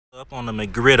Up on the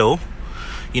Mcgriddle.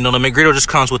 You know, the Mcgriddle just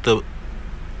comes with the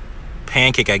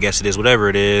pancake, I guess it is, whatever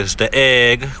it is. The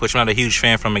egg, which I'm not a huge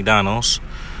fan from McDonald's.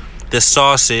 The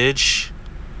sausage.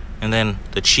 And then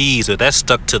the cheese, but that's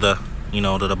stuck to the, you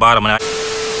know, to the bottom.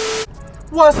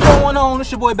 What's going on?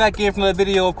 It's your boy back in from the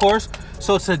video, of course.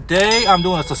 So today I'm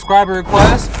doing a subscriber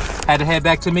request. Had to head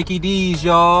back to Mickey D's,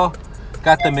 y'all.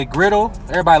 Got the Mcgriddle.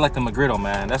 Everybody like the Mcgriddle,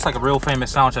 man. That's like a real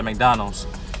famous sandwich at McDonald's.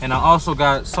 And I also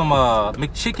got some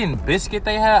McChicken Biscuit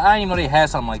they had. I didn't even know they had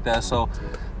something like that. So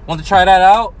wanted to try that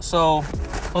out. So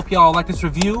hope y'all like this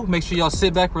review. Make sure y'all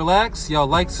sit back, relax. Y'all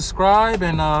like, subscribe,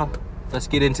 and let's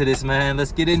get into this, man.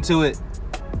 Let's get into it.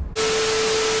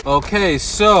 Okay,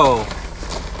 so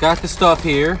got the stuff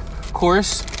here. Of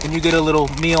course, when you get a little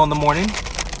meal in the morning,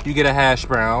 you get a hash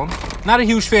brown. Not a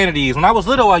huge fan of these. When I was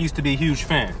little, I used to be a huge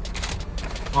fan.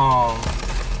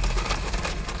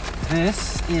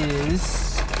 This is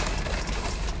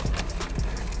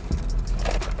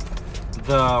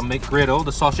the McGriddle,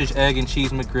 the sausage, egg, and cheese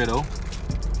McGriddle.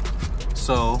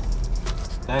 So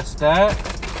that's that.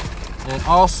 And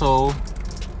also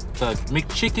the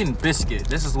McChicken Biscuit.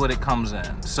 This is what it comes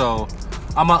in. So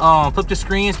I'm gonna flip the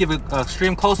screens, give it a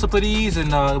extreme close-up of these,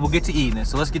 and we'll get to eating it.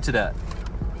 So let's get to that.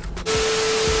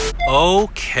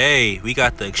 Okay, we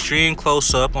got the extreme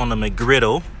close-up on the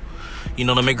McGriddle. You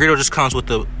know, the McGriddle just comes with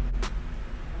the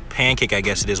pancake, I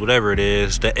guess it is, whatever it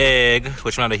is. The egg,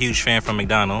 which I'm not a huge fan from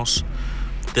McDonald's.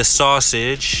 The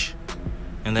sausage,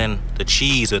 and then the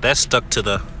cheese, but that's stuck to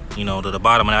the, you know, to the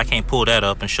bottom, and I can't pull that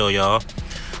up and show y'all.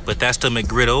 But that's the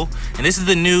McGriddle, and this is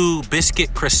the new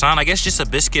biscuit croissant. I guess just a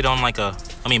biscuit on like a,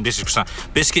 biscuit croissant,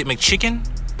 biscuit McChicken.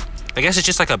 I guess it's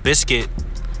just like a biscuit,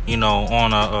 you know,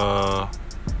 on a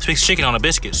fixed chicken on a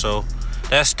biscuit. So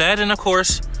that's that, and of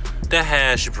course the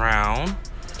hash brown.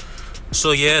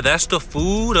 So yeah, that's the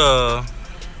food.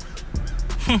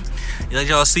 Let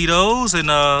y'all see those, and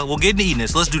we'll get into eating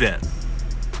this. Let's do that.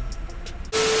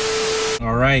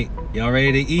 All right, y'all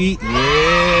ready to eat?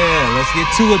 Yeah, let's get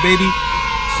to it, baby.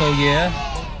 So yeah,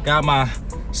 got my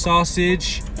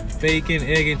sausage, bacon,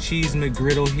 egg, and cheese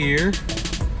McGriddle here.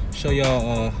 Show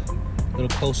y'all a little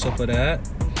close-up of that.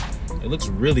 It looks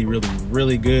really, really,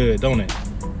 really good, don't it?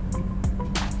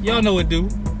 Y'all know it do.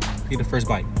 Get the first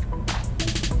bite.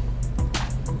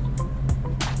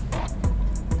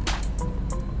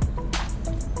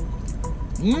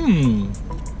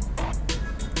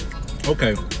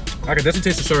 Okay, I can definitely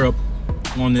taste the syrup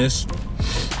on this.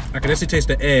 I can definitely taste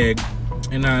the egg,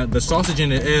 and the sausage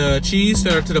and the cheese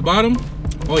that are to the bottom.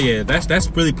 Oh yeah, that's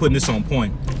really putting this on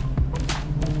point.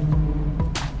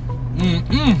 Look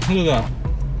at that.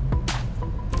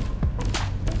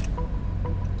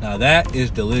 Now that is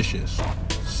delicious.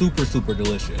 Super, super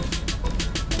delicious.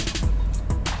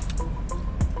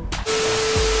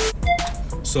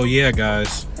 So yeah,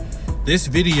 guys, this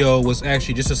video was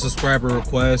actually just a subscriber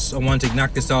request. I wanted to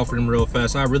knock this out for them real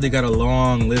fast. I really got a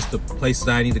long list of places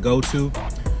I need to go to.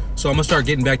 So I'm gonna start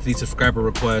getting back to these subscriber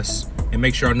requests and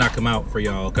make sure I knock them out for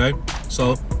y'all, okay?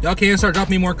 So y'all can start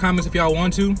dropping me more comments if y'all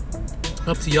want to.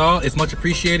 Up to y'all, it's much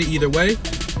appreciated either way.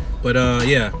 But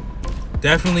yeah,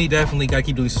 definitely gotta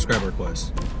keep doing subscriber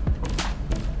requests.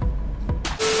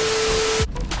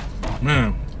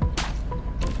 Man.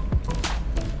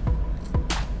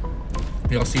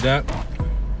 Y'all see that?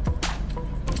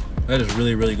 That is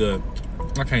really, really good.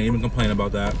 I can't even complain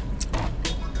about that.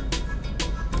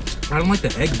 I don't like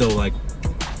the egg though. Like,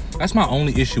 that's my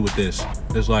only issue with this.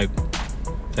 Is like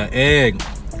the egg.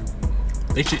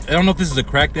 I don't know if this is a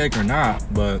cracked egg or not,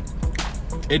 but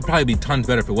it'd probably be tons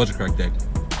better if it was a cracked egg.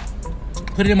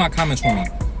 Put it in my comments for me.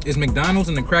 Is McDonald's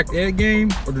in the cracked egg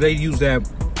game, or do they use them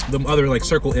other like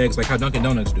circle eggs like how Dunkin'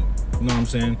 Donuts do? You know what I'm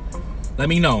saying? Let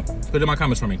me know. Put it in my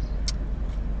comments for me.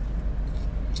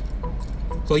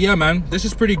 So yeah, man, this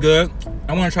is pretty good.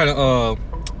 I want to try the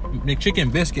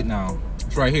McChicken Biscuit now.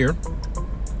 It's right here. So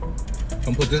I'm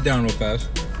gonna put this down real fast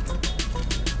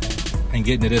and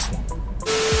get into this one.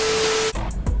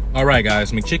 All right,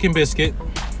 guys, McChicken Biscuit,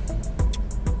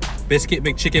 Biscuit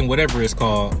McChicken, whatever it's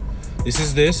called. This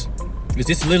is this. It's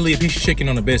just literally a piece of chicken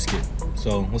on a biscuit.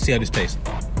 So let's see how this tastes.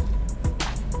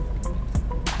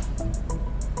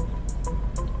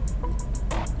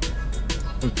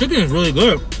 The chicken is really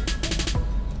good.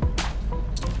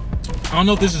 I don't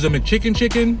know if this is a McChicken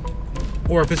chicken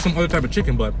or if it's some other type of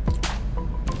chicken, but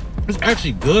it's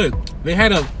actually good. They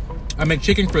had a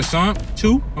McChicken croissant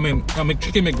too. A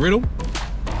McChicken McGriddle.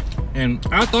 And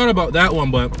I thought about that one,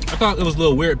 but I thought it was a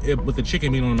little weird with the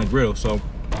chicken being on the McGriddle. So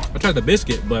I tried the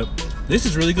biscuit, but this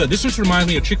is really good. This just reminds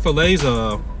me of Chick-fil-A's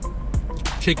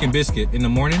chicken biscuit in the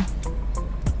morning.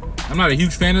 I'm not a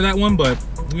huge fan of that one, but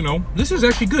you know, this is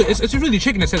actually good. It's really the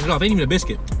chicken that sets it off. Ain't even a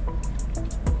biscuit.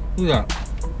 Look at that.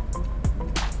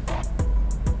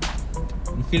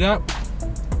 You see that?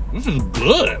 This is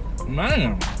good,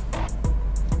 man.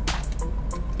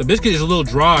 The biscuit is a little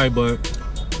dry, but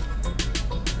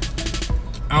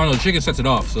I don't know, the chicken sets it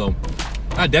off, so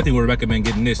I definitely would recommend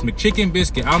getting this McChicken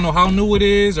Biscuit. I don't know how new it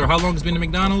is or how long it's been in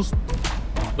McDonald's,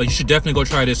 but you should definitely go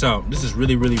try this out. This is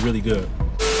really, really, really good.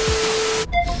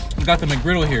 I got the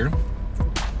Mcgriddle here.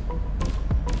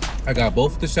 I got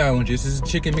both the sandwiches. This is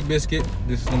Chicken McBiscuit.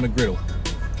 This is the Mcgriddle.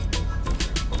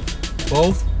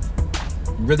 Both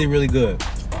really, really good.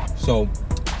 So,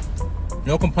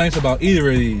 no complaints about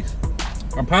either of these.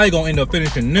 I'm probably gonna end up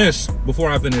finishing this before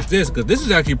I finish this, because this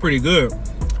is actually pretty good.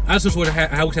 I just would have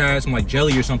had some like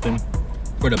jelly or something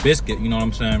for the biscuit, you know what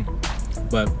I'm saying?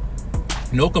 But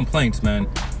no complaints, man.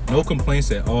 No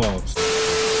complaints at all.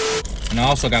 And I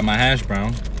also got my hash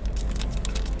brown.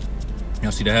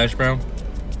 Y'all see the hash brown?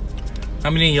 How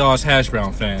many of y'all is hash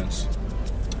brown fans?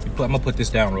 I'm gonna put this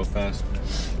down real fast.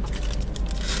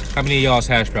 How many of y'all is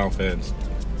hash brown fans?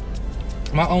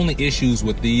 My only issues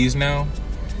with these now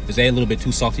is they a little bit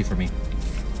too salty for me.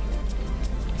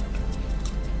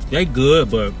 They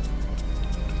good, but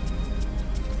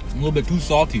a little bit too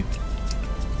salty.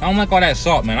 I don't like all that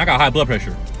salt, man. I got high blood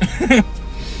pressure. I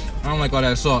don't like all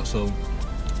that salt, so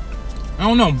I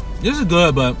don't know. This is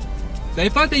good, but they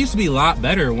thought they used to be a lot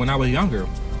better when I was younger.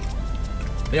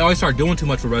 They always start doing too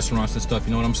much for restaurants and stuff,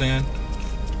 you know what I'm saying?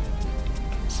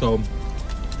 So,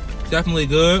 definitely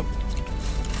good.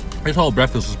 This whole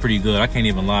breakfast was pretty good, I can't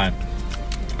even lie.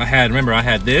 Remember, I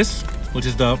had this, which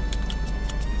is the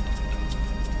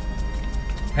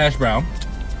hash brown,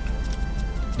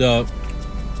 the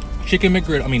chicken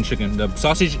McGriddle, the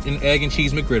sausage and egg and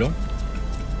cheese McGriddle.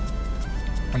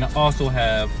 And I also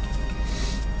have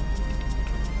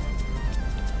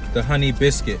the honey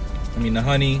biscuit.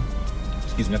 The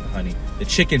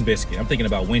chicken biscuit. I'm thinking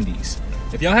about Wendy's.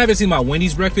 If y'all haven't seen my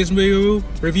Wendy's breakfast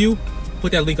review,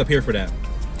 put that link up here for that.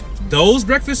 Those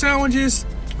breakfast sandwiches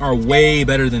are way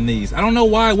better than these. I don't know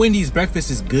why Wendy's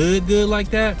breakfast is good like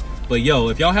that, but yo,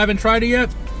 if y'all haven't tried it yet,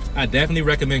 I definitely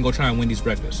recommend go trying Wendy's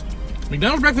breakfast.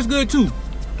 McDonald's breakfast good too,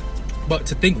 but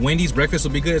to think Wendy's breakfast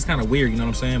will be good, it's kind of weird, you know what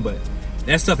I'm saying? But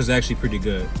that stuff is actually pretty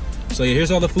good. So yeah, here's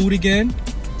all the food again.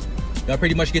 Y'all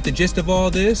pretty much get the gist of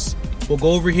all this. We'll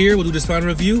go over here, we'll do this final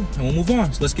review, and we'll move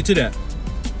on. So let's get to that.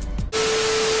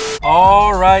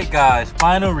 All right, guys,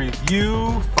 final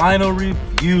review.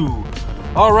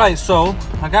 All right, so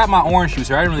I got my orange juice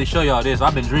here. I didn't really show y'all this.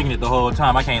 I've been drinking it the whole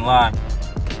time, I can't lie.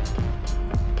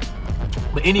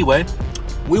 But anyway,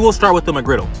 we will start with the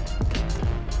McGriddle.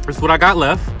 This is what I got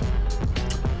left.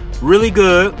 Really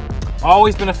good.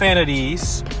 Always been a fan of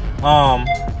these.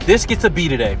 This gets a B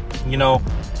today. You know,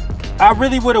 I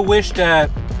really would have wished that,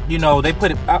 you know, they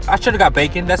put it, I should have got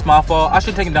bacon. That's my fault. I should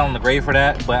have taken it down on the grade for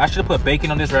that, but I should have put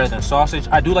bacon on this rather than sausage.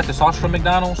 I do like the sausage from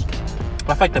McDonald's, but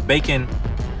I feel like the bacon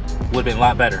would have been a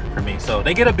lot better for me. So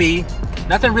they get a B.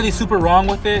 Nothing really super wrong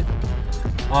with it.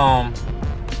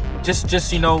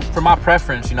 Just you know, for my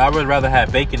preference, you know, I would rather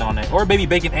have bacon on it, or maybe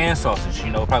bacon and sausage, you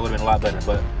know, probably would have been a lot better,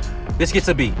 but this gets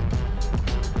a B.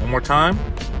 One more time.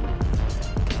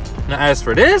 Now as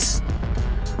for this,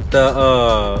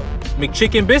 the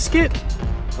McChicken Biscuit,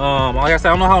 like I said,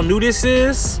 I don't know how new this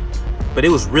is, but it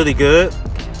was really good.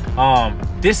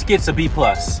 This gets a B+.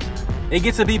 It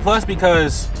gets a B+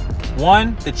 because,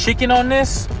 one, the chicken on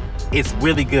this is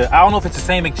really good. I don't know if it's the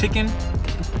same McChicken,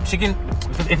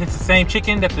 if it's the same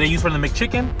chicken that they use for the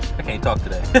McChicken. I can't talk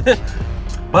today.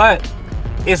 But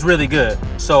it's really good.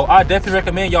 So I definitely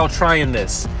recommend y'all trying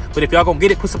this. But if y'all gonna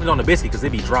get it, put something on the biscuit because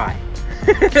it'd be dry.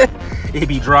 It'd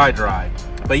be dry.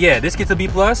 But yeah, this gets a B+.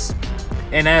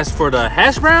 And as for the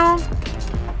hash brown,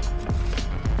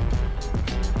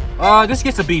 this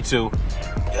gets a B too.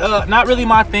 Not really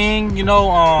my thing, you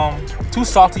know, too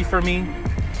salty for me.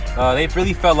 They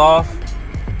really fell off.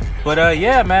 But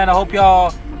yeah, man, I hope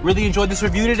y'all really enjoyed this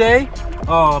review today.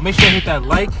 Make sure you hit that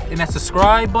like and that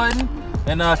subscribe button,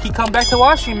 and keep coming back to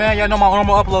watch me, man. Y'all know my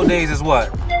normal upload days is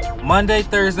what? Monday,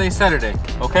 Thursday, Saturday.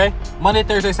 Okay? Monday,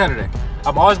 Thursday, Saturday.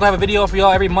 I'm always gonna have a video for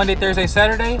y'all every Monday, Thursday,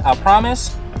 Saturday. I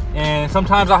promise. And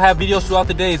sometimes I'll have videos throughout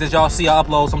the days, as y'all see I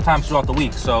upload sometimes throughout the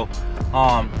week. So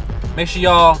make sure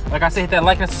y'all, like I said, hit that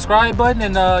like and subscribe button,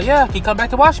 and yeah, keep coming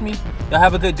back to watch me. Y'all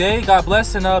have a good day. God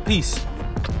bless, and peace.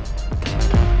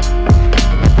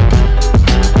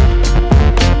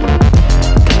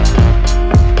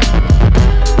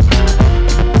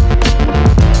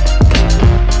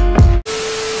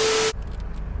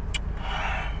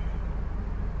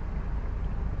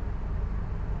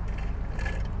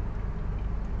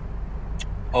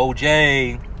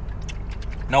 Jay.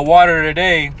 No water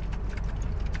today.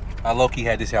 I low-key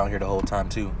had this out here the whole time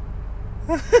too.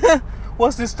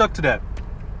 What's this stuck to that?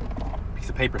 Piece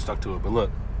of paper stuck to it, but look.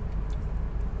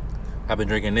 I've been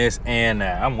drinking this and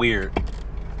that. I'm weird.